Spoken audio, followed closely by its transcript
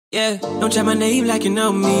Yeah, don't try my name like you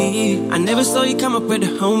know me. I never saw you come up with the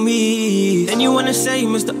homies. Then you wanna say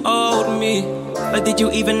Mr. Old Me. But did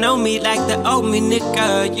you even know me like the old me,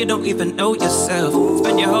 nigga? You don't even know yourself.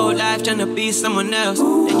 Spend your whole life trying to be someone else.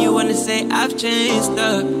 Then you wanna say I've changed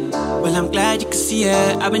up. Well, I'm glad you can see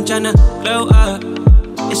it. I've been trying to glow up.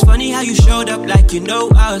 It's funny how you showed up like you know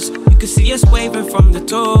us. You can see us waving from the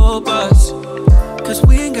tour bus. Cause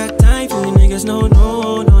we ain't got time for you niggas, no,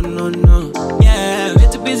 no, no, no, no. Yeah, we're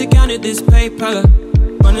too busy counting this paper.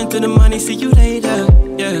 Running to the money, see you later,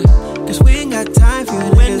 yeah. Cause we ain't got time for you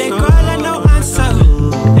niggas. When they call, I no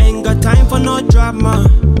answer. Ain't got time for no drama.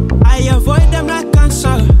 I avoid them like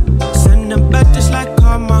cancer. Send them back just like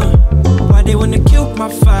karma. Why they wanna kill my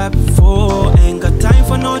vibe for? Ain't got time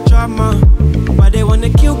for no drama. Why they wanna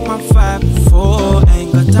kill my vibe for?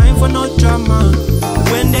 Ain't got time for no drama.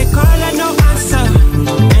 When they call, I no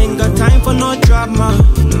answer. Ain't got time for no drama.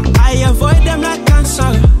 I avoid them like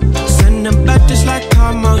cancer. Send them back just like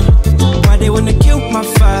karma. Why they wanna kill my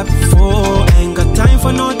vibe for? Ain't got time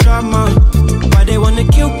for no drama. Why they wanna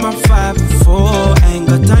kill my vibe for? Ain't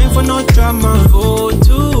got time for no drama. For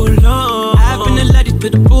too long I've been allergic to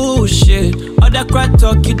the bullshit. All that crap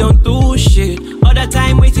talk, you don't do shit. All that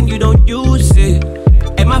time wasting, you don't use it.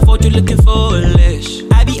 Ain't my fault, you looking foolish.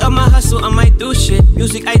 I be on my hustle, I might do shit.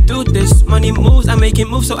 Music, I do this. Money moves, I make it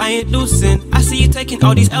move, so I ain't losing. I see you taking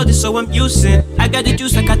all these elders, so I'm using. I got the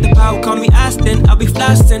juice, I got the power, call me Aston. I'll be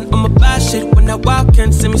flossing on my bad shit when I walk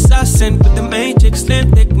in. Send me saucing with the magic,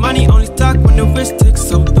 slim thick. Money only talk when the wrist ticks,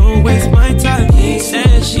 so don't waste my time. He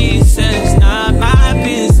says, she says, not my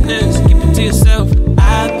business. Keep it to yourself.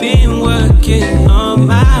 I've been working on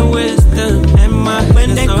my wisdom and my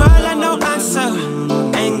when they call, I no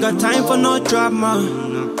answer. Ain't got time for no drama.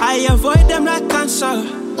 I avoid them like cancer.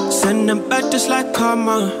 Send them back just like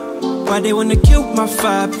karma. Why they wanna kill my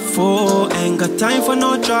vibe for? Ain't got time for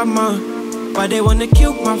no drama. Why they wanna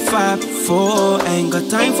kill my vibe for? Ain't got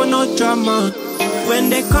time for no drama. When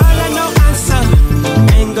they call, I no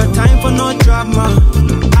answer. Ain't got time for no drama.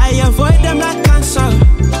 I avoid them like cancer.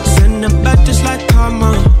 Send them back just like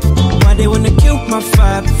karma. Why they wanna kill my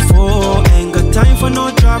vibe for? Ain't got time for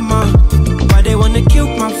no drama. Why they wanna kill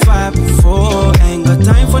my vibe for? Ain't got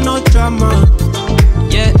time for no drama.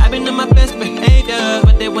 Yeah, I've been on my best behavior,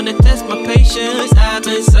 but they wanna test my patience. I've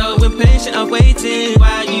been so impatient, I'm waiting.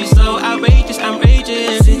 Why you so outrageous? I'm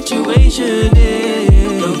raging. Situation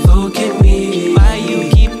is provoking me. Why you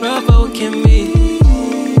keep provoking me?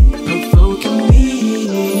 Provoking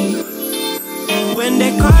me. When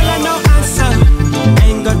they call, I no answer.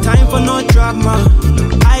 Ain't got time for no drama.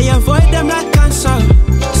 I avoid them like cancer.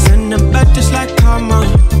 Send them back just like karma.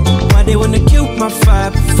 Why they wanna kill my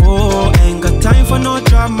vibe